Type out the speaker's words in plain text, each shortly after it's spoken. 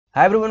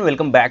Hi everyone,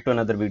 welcome back to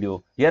another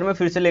video. यार मैं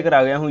फिर से लेकर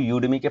आ गया हूँ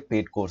यूडेमी के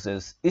पेड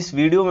कोर्सेज। इस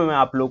वीडियो में मैं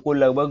आप लोग को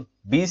लगभग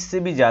 20 से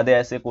भी ज़्यादा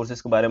ऐसे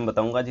कोर्सेज के बारे में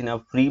बताऊंगा जिन्हें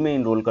आप फ्री में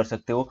इनरोल कर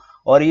सकते हो।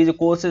 और ये जो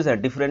कोर्सेज हैं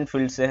डिफरेंट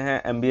फील्ड से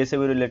हैं, एमबीए से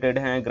भी रिलेटेड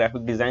हैं,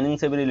 ग्राफिक डिजाइनिंग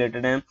से भी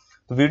रिलेटेड हैं।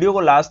 तो वीडियो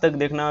को लास्ट तक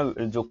देखना।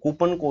 जो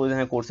कूपन कोड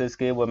हैं कोर्सेज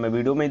के वो मैं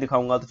वीडियो में ही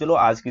दिखाऊंगा। तो चलो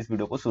आज की इस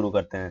वीडियो को शुरू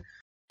करते हैं।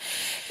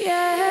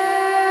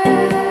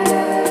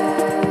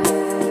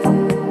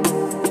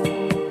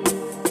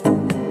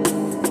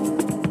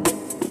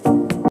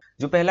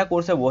 जो पहला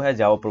कोर्स है वो है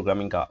जावा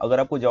प्रोग्रामिंग का। अगर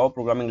आपको जावा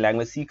प्रोग्रामिंग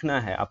लैंग्वेज सीखना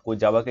है, आपको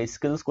जावा के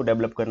स्किल्स को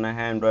डेवलप करना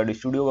है, एंड्रॉयड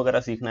स्टूडियो वगैरह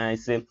सीखना है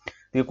इससे,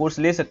 तो ये कोर्स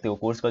ले सकते हो।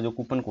 कोर्स का जो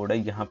कूपन कोड है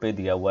यहाँ पे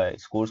दिया हुआ है।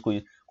 इस कोर्स को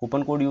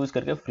कूपन कोड यूज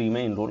करके फ्री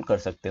में इनरोल कर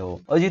सकते हो।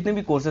 और जितने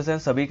भी कोर्सेज हैं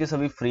सभी के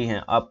सभी फ्री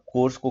हैं। आप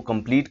कोर्स को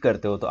कंप्लीट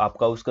करते हो तो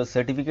आपका उसका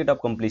सर्टिफिकेट ऑफ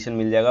कंप्लीशन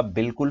मिल जाएगा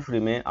बिल्कुल फ्री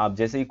में। आप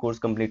जैसे ही कोर्स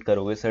कंप्लीट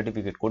करोगे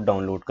सर्टिफिकेट को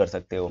डाउनलोड कर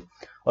सकते हो।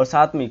 और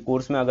साथ में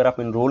कोर्स में अगर आप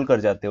इनरोल कर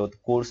जाते हो तो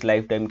कोर्स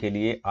लाइफ टाइम के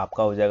लिए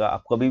आपका हो जाएगा।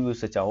 आप कभी भी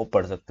उससे चाहो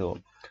पढ़ सकते हो।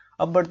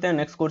 अब बढ़ते हैं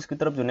नेक्स्ट कोर्स की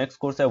तरफ। जो नेक्स्ट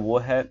कोर्स है वो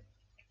है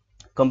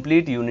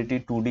कंप्लीट यूनिटी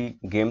 2D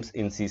गेम्स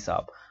इन सी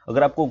शार्प।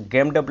 अगर आपको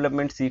गेम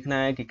डेवलपमेंट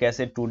सीखना है कि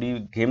कैसे 2D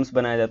गेम्स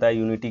बनाया जाता है,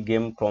 यूनिटी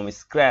गेम फ्रॉम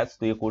स्क्रैच,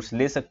 तो ये कोर्स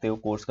ले सकते हो।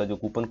 कोर्स का जो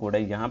कूपन कोड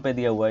है यहाँ पे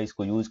दिया हुआ है,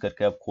 इसको यूज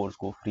करके आप कोर्स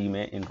को फ्री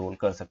में इनरोल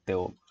कर सकते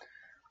हो।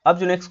 अब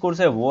जो नेक्स्ट कोर्स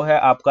है वो है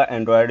आपका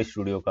एंड्रॉयड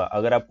स्टूडियो का।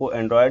 अगर आपको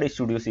एंड्रॉयड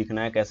स्टूडियो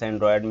सीखना है, कैसे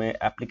एंड्रॉयड में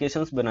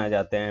एप्लीकेशंस बनाए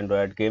जाते हैं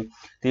एंड्रॉयड के,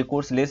 तो ये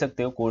कोर्स ले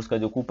सकते हो। कोर्स का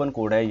जो कूपन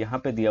कोड है यहाँ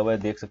पे दिया हुआ है,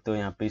 देख सकते हो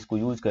यहाँ पे। इसको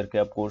यूज करके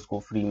आप कोर्स को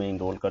फ्री में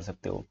इनरोल कर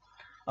सकते हो।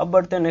 अब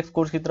बढ़ते हैं नेक्स्ट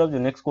कोर्स की तरफ। जो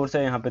नेक्स्ट कोर्स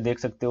है यहाँ पे देख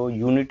सकते हो,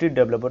 unity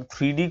developer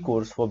 3D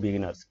course for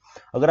beginners.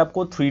 अगर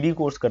आपको 3D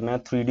कोर्स करना है,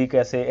 3D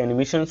कैसे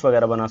एनिमेशंस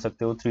वगैरह बना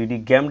सकते हो, 3D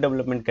गेम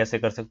डेवलपमेंट कैसे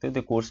कर सकते हो,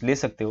 तो कोर्स ले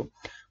सकते हो।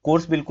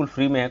 कोर्स बिल्कुल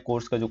फ्री में है।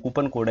 कोर्स का जो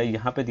कूपन कोड है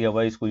यहाँ पे दिया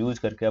हुआ है, इसको यूज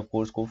करके आप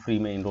कोर्स को फ्री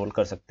में इनरोल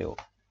कर सकते हो।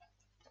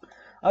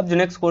 अब जो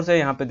नेक्स्ट कोर्स है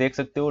यहाँ पे देख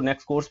सकते हो,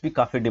 नेक्स्ट कोर्स भी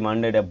काफी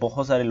डिमांडेड है।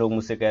 बहुत सारे लोग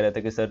मुझसे कह रहे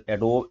थे कि सर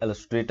एडोब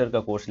इलस्ट्रेटर का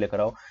कोर्स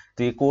लेकर आओ।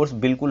 तो ये कोर्स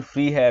बिल्कुल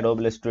फ्री है,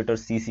 एडोब इलस्ट्रेटर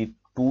सीसी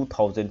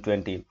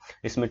 2020।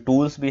 इसमें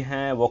टूल्स भी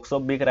हैं,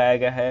 वर्कशॉप भी कराया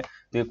गया है।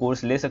 तो ये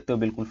कोर्स ले सकते हो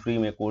बिल्कुल फ्री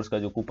में। कोर्स का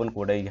जो कूपन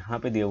कोड है यहाँ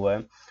पे दिया हुआ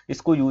है,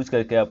 इसको यूज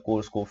करके आप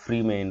कोर्स को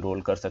फ्री में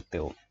इनरोल कर सकते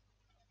हो।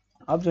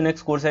 अब जो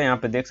नेक्स्ट कोर्स है यहाँ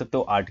पे देख सकते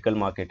हो, आर्टिकल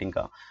मार्केटिंग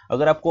का।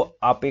 अगर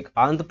आप एक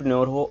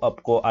एंटरप्रेन्योर हो,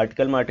 आपको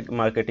आर्टिकल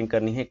मार्केटिंग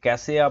करनी है,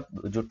 कैसे आप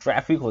जो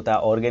ट्रैफिक होता है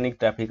ऑर्गेनिक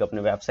ट्रैफिक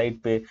अपने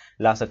वेबसाइट पे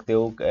ला सकते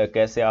हो,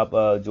 कैसे आप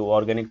जो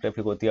ऑर्गेनिक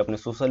ट्रैफिक होती है अपने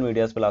सोशल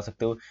मीडियाज पे ला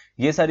सकते हो,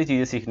 ये सारी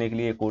चीज़ें सीखने के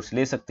लिए कोर्स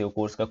ले सकते हो।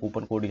 कोर्स का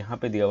कूपन कोड यहाँ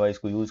पे दिया हुआ है,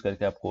 इसको यूज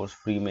करके आप कोर्स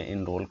फ्री में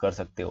इनरोल कर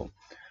सकते हो।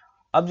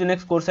 अब जो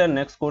नेक्स्ट कोर्स है,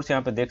 नेक्स्ट कोर्स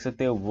यहाँ पे देख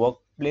सकते हो, वर्क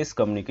प्लेस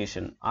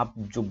कम्युनिकेशन। आप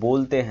जो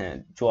बोलते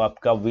हैं, जो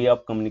आपका वे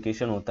ऑफ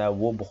कम्युनिकेशन होता है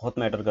वो बहुत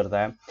मैटर करता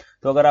है।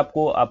 तो अगर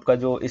आपको आपका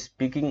जो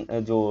स्पीकिंग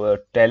जो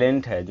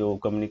टैलेंट है, जो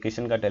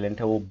कम्युनिकेशन का टैलेंट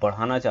है वो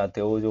बढ़ाना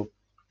चाहते हो, जो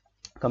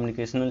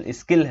कम्युनिकेशनल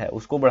स्किल है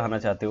उसको बढ़ाना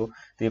चाहते हो,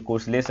 तो ये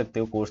कोर्स ले सकते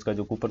हो। कोर्स का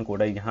जो कूपन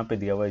कोड है यहाँ पे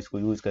दिया हुआ है, इसको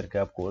यूज करके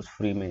आप कोर्स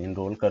फ्री में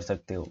इनरोल कर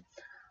सकते हो।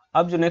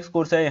 अब जो नेक्स्ट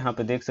कोर्स है यहाँ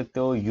पे देख सकते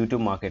हो,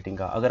 यूट्यूब मार्केटिंग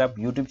का। अगर आप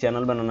यूट्यूब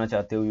चैनल बनाना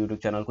चाहते हो, यूट्यूब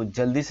चैनल को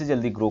जल्दी से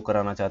जल्दी ग्रो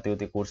कराना चाहते हो,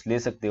 तो कोर्स ले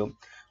सकते हो।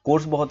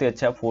 कोर्स बहुत ही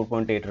अच्छा है,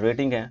 4.8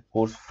 रेटिंग है।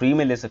 कोर्स फ्री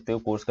में ले सकते हो।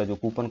 कोर्स का जो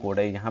कूपन कोड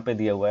है यहाँ पे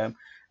दिया हुआ है,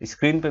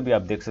 स्क्रीन पे भी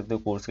आप देख सकते हो।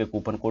 कोर्स के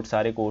कूपन कोड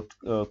सारे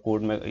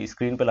कोड में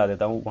स्क्रीन पे ला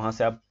देता हूँ, वहां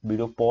से आप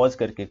वीडियो पॉज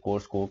करके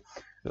कोर्स को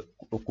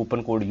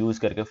कूपन कोड यूज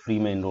करके फ्री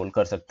में इनरोल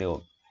कर सकते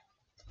हो।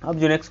 अब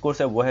जो नेक्स्ट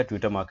कोर्स है वो है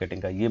ट्विटर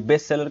मार्केटिंग का। ये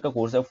बेस्ट सेलर का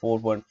कोर्स है,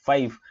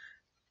 4.5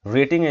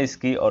 रेटिंग है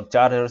इसकी और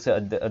 4000 से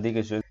अधिक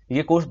स्टूडेंट।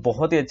 ये कोर्स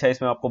बहुत ही अच्छा है।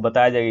 इसमें आपको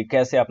बताया जाएगा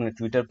कैसे अपने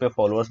ट्विटर पे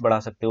फॉलोअर्स बढ़ा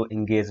सकते हो,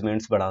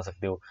 इंगेजमेंट्स बढ़ा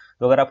सकते हो।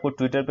 तो अगर आपको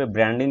ट्विटर पे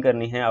ब्रांडिंग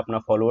करनी है, अपना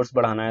फॉलोअर्स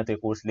बढ़ाना है, तो ये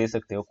कोर्स ले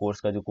सकते हो। कोर्स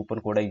का जो कूपन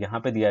कोड है यहाँ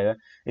पे दिया है,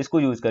 इसको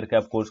यूज करके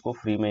आप कोर्स को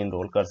फ्री में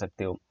इनरोल कर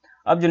सकते हो।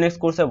 अब जो नेक्स्ट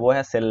कोर्स है वो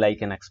है सेल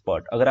लाइक एन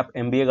एक्सपर्ट। अगर आप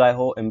एमबीए गए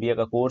हो, एमबीए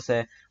का कोर्स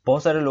है,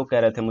 बहुत सारे लोग कह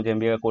रहे थे मुझे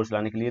एमबीए का कोर्स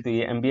लाने के लिए, तो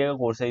ये एमबीए का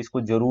कोर्स है,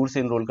 इसको जरूर से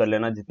इनरोल कर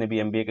लेना जितने भी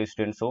एमबीए के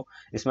स्टूडेंट्स हो।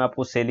 इसमें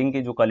आपको सेलिंग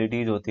की जो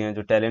क्वालिटीज होती हैं,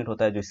 जो टैलेंट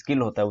होता है, जो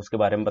स्किल होता है, उसके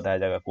बारे में बताया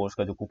जाएगा। कोर्स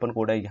का जो कूपन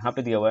कोड है यहाँ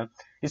पे दिया हुआ है,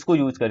 इसको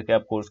यूज करके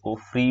आप कोर्स को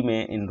फ्री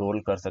में इनरोल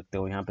कर सकते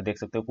हो। यहाँ पे देख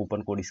सकते हो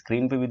कूपन कोड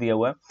स्क्रीन पे भी दिया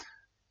हुआ है।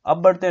 अब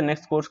बढ़ते हैं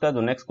नेक्स्ट कोर्स का।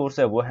 जो नेक्स्ट कोर्स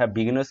है वो है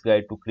beginners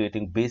guide to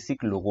creating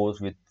basic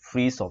logos with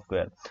free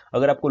software.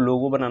 अगर आपको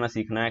लोगो बनाना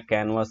सीखना है,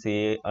 कैनवा से,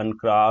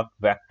 अनक्राफ्ट,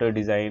 वेक्टर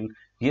डिजाइन,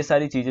 ये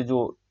सारी चीजें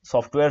जो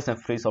सॉफ्टवेयर हैं,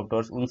 फ्री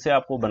सॉफ्टवेयर, उनसे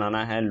आपको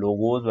बनाना है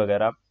लोगोज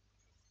वगैरह,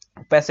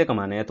 पैसे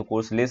कमाने हैं, तो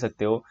कोर्स ले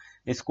सकते हो।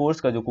 इस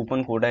कोर्स का जो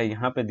कूपन कोड है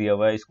यहाँ पे दिया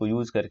हुआ है, इसको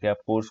यूज करके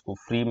आप कोर्स को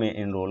फ्री में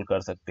इनरोल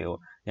कर सकते हो।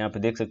 यहाँ पे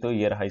देख सकते हो,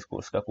 ये रहा इस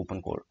कोर्स का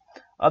कूपन कोड।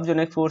 अब जो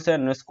नेक्स्ट कोर्स है,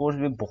 नेक्स्ट कोर्स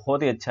भी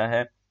बहुत ही अच्छा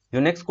है। जो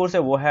नेक्स्ट कोर्स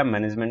है वो है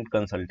मैनेजमेंट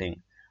कंसल्टिंग।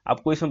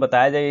 आपको इसमें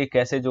बताया जाएगा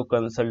कैसे जो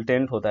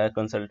कंसल्टेंट होता है,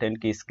 कंसल्टेंट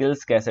की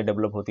स्किल्स कैसे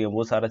डेवलप होती है,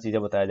 वो सारा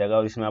चीजें बताया जाएगा।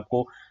 और इसमें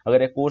आपको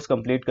अगर एक कोर्स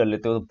कंप्लीट कर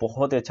लेते हो तो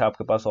बहुत ही अच्छा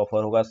आपके पास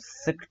ऑफर होगा।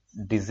 6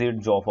 डिजिट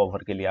जॉब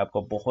ऑफर के लिए आपका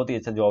बहुत ही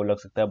अच्छा जॉब लग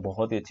सकता है।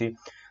 बहुत ही अच्छी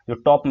जो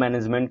टॉप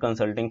मैनेजमेंट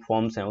कंसल्टिंग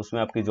फर्म्स हैं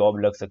उसमें आपकी जॉब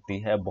लग सकती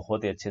है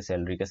बहुत ही अच्छे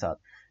सैलरी के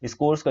साथ। इस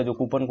कोर्स का जो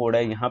कूपन कोड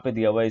है यहाँ पे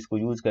दिया हुआ है, इसको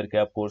यूज करके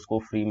आप कोर्स को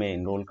फ्री में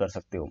इनरोल कर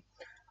सकते हो।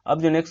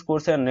 अब जो नेक्स्ट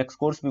कोर्स है, नेक्स्ट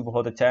कोर्स भी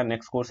बहुत अच्छा है।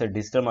 नेक्स्ट कोर्स है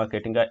डिजिटल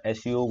मार्केटिंग का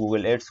SEO,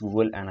 Google ads,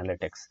 Google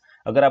analytics.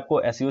 अगर आपको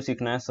एसईओ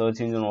सीखना है,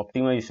 search engine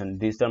optimisation,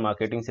 digital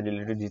marketing से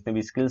रिलेटेड जितने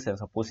भी स्किल्स हैं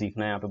सबको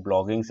सीखना है। यहाँ पे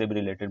ब्लॉगिंग से भी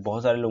रिलेटेड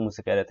बहुत सारे लोग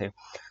मुझसे कह रहे थे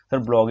सर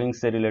ब्लॉगिंग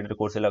से रिलेटेड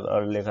कोर्स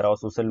लेकर आओ,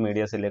 सोशल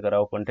मीडिया से लेकर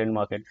आओ, कंटेंट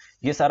मार्केट,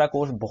 ये सारा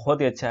कोर्स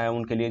बहुत ही अच्छा है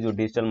उनके लिए जो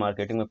डिजिटल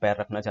मार्केटिंग में पैर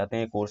रखना चाहते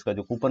हैं। कोर्स का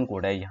जो कूपन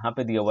कोड है यहाँ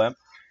पे दिया हुआ है,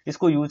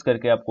 इसको यूज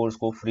करके आप कोर्स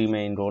को फ्री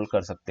में इनरोल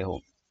कर सकते हो।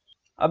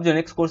 अब जो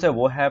नेक्स्ट कोर्स है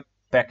वो है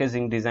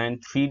packaging design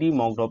 3D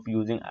mock-up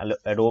using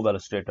adobe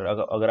Illustrator.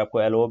 अगर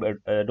आपको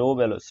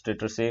एडोब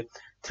इलस्ट्रेटर से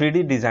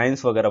 3D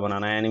डिजाइंस वगैरह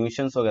बनाना है,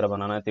 एनिमेशंस वगैरह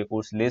बनाना है तो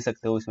कोर्स ले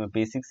सकते हो। इसमें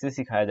बेसिक से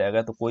सिखाया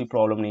जाएगा तो कोई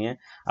प्रॉब्लम नहीं है।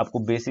 आपको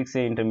बेसिक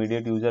से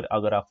इंटरमीडिएट यूजर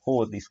अगर आप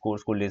हो तो इस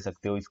कोर्स को ले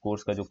सकते हो। इस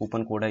कोर्स का जो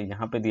कूपन कोड है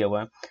यहाँ पे दिया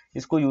हुआ है,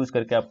 इसको यूज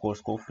करके आप कोर्स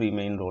को फ्री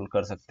में इनरोल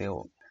कर सकते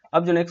हो।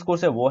 अब जो नेक्स्ट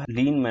कोर्स है वो है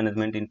लीन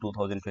management in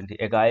 2020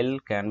 agile,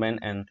 कैनवैन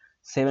and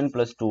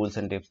 7+ tools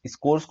and tips. इस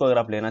कोर्स को अगर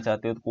आप लेना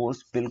चाहते हो तो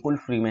कोर्स बिल्कुल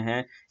फ्री में है।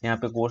 यहाँ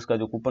पे कोर्स का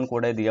जो कूपन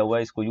कोड है दिया हुआ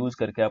है, इसको यूज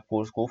करके आप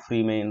कोर्स को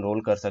फ्री में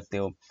इनरोल कर सकते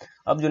हो।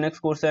 अब जो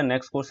नेक्स्ट कोर्स है,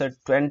 नेक्स्ट कोर्स है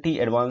 20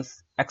 advance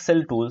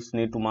Excel tools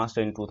need to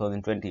master in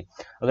 2020।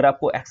 अगर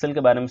आपको एक्सेल के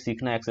बारे में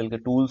सीखना है, एक्सेल के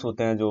टूल्स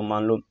होते हैं जो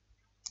मान लो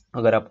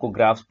अगर आपको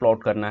ग्राफ्स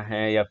प्लॉट करना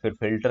है या फिर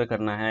फिल्टर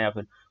करना है या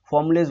फिर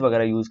फॉर्मुलेज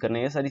वगैरह यूज करना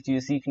है, ये सारी चीजें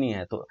सीखनी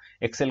है तो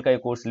एक्सेल का ये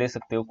कोर्स ले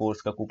सकते हो।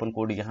 कोर्स का कूपन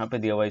कोड यहाँ पे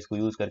दिया हुआ है, इसको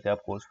यूज करके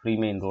आप कोर्स फ्री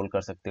में इनरोल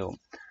कर सकते हो।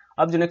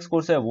 अब जो नेक्स्ट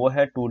कोर्स है वो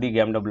है 2D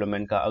गेम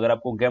डेवलपमेंट का। अगर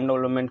आपको गेम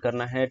डेवलपमेंट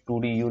करना है,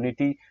 2D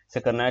यूनिटी से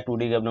करना है,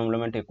 2D गेम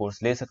डेवलपमेंट ये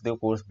कोर्स ले सकते हो।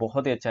 कोर्स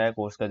बहुत ही अच्छा है।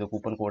 कोर्स का जो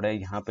कूपन कोड है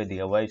यहाँ पे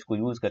दिया हुआ है, इसको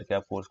यूज करके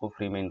आप कोर्स को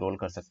फ्री में इनरोल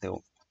कर सकते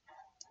हो।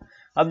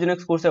 अब जो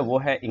नेक्स्ट कोर्स है वो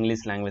है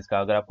इंग्लिश लैंग्वेज का।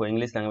 अगर आपको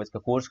इंग्लिश लैंग्वेज का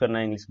कोर्स करना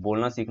है, इंग्लिश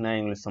बोलना सीखना है,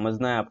 इंग्लिश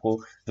समझना है, आपको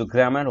जो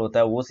ग्रामर होता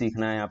है वो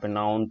सीखना है, यहाँ पे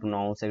noun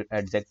pronounce,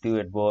 adjective,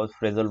 adverbs,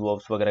 phrasal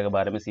verbs वगैरह के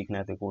बारे में सीखना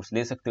है तो कोर्स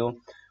ले सकते हो।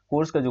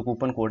 कोर्स का जो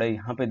कूपन कोड है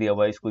यहाँ पे दिया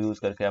हुआ है, इसको यूज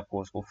करके आप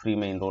कोर्स को फ्री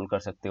में इनरोल कर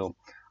सकते हो।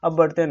 अब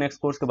बढ़ते हैं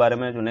नेक्स्ट कोर्स के बारे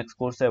में। जो नेक्स्ट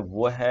कोर्स है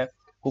वो है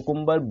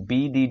cucumber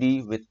BDD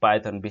with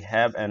Python,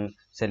 behave and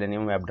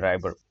selenium web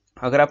driver.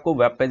 अगर आपको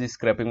वेब पेज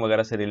स्क्रैपिंग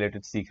वगैरह से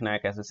रिलेटेड सीखना है,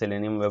 कैसे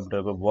सेलेनियम वेब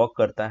ड्राइवर वर्क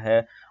करता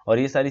है और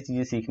ये सारी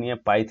चीजें सीखनी है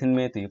पाइथन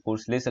में तो ये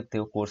कोर्स ले सकते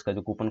हो। कोर्स का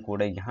जो कूपन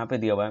कोड है यहाँ पे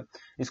दिया हुआ है,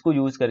 इसको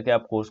यूज करके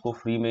आप कोर्स को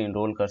फ्री में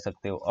इनरोल कर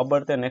सकते हो। अब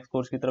बढ़ते हैं नेक्स्ट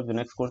कोर्स की तरफ। जो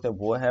नेक्स्ट कोर्स है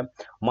वो है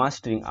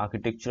mastering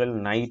architectural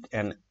night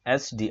and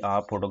SDR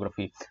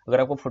photography.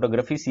 अगर आपको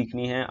फोटोग्राफी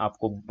सीखनी है,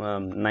 आपको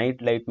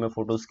नाइट लाइट में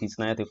फोटोज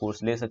खींचना है तो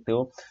कोर्स ले सकते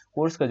हो।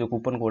 कोर्स का जो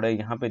कूपन कोड है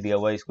यहाँ पे दिया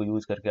हुआ है, इसको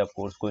यूज करके आप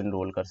कोर्स को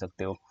इनरोल कर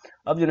सकते हो।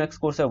 अब जो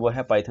नेक्स्ट कोर्स है वो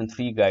है पाइथन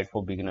 3 गाइड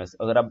फॉर बिगिनर्स।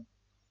 अगर आप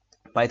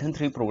पाइथन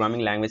 3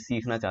 प्रोग्रामिंग लैंग्वेज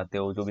सीखना चाहते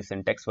हो, जो भी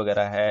सिंटैक्स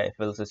वगैरह है,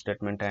 इफ एल्स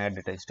स्टेटमेंट है,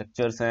 डेटा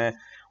स्ट्रक्चर्स हैं,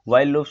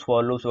 व्हाइल लूप्स,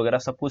 फॉर लूप्स वगैरह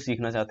सब कुछ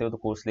सीखना चाहते हो तो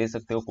कोर्स ले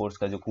सकते हो। कोर्स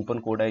का जो कूपन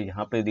कोड है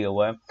यहाँ पे दिया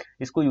हुआ है,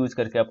 इसको यूज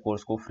करके आप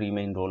कोर्स को फ्री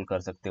में इनरोल कर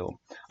सकते हो।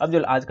 अब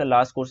जो आज का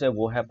लास्ट कोर्स है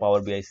वो है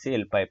power BI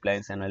cell,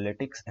 pipelines,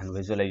 analytics and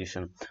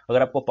visualisation.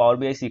 अगर आपको पावर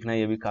BI सीखना है,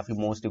 ये भी काफी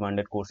मोस्ट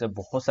डिमांडेड कोर्स है,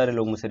 बहुत सारे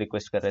लोग मुझे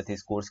रिक्वेस्ट कर रहे थे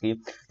इस कोर्स की,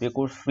 तो ये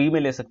कोर्स फ्री में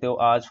ले सकते हो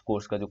आज।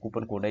 कोर्स का जो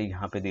कूपन कोड है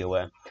यहाँ पे दिया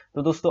हुआ है।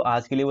 तो दोस्तों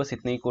आज के लिए बस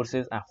इतने ही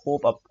कोर्सेज। आई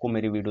होप आपको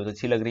मेरी वीडियोस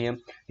अच्छी लग रही है।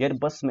 यार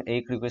बस मैं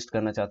एक रिक्वेस्ट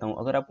करना चाहता हूँ,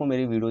 अगर आपको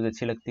मेरी वीडियोस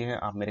अच्छी लगती हैं,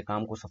 आप मेरे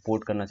काम को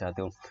सपोर्ट करना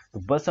चाहते हो तो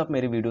बस आप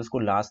मेरी वीडियोस को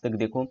लास्ट तक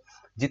देखो।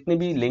 जितने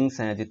भी लिंक्स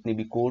हैं, जितने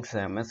भी कोड्स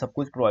हैं, मैं सब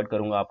कुछ प्रोवाइड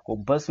करूंगा आपको,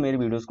 बस मेरी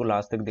वीडियोस को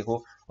लास्ट तक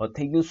देखो। और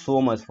thank you so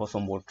much for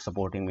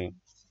supporting me.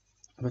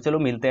 तो चलो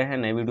मिलते हैं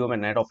नए वीडियो में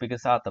नए टॉपिक के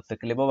साथ। तब तक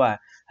के लिए bye bye,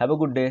 have a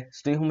good day,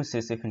 stay home,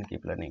 stay safe and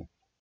keep learning.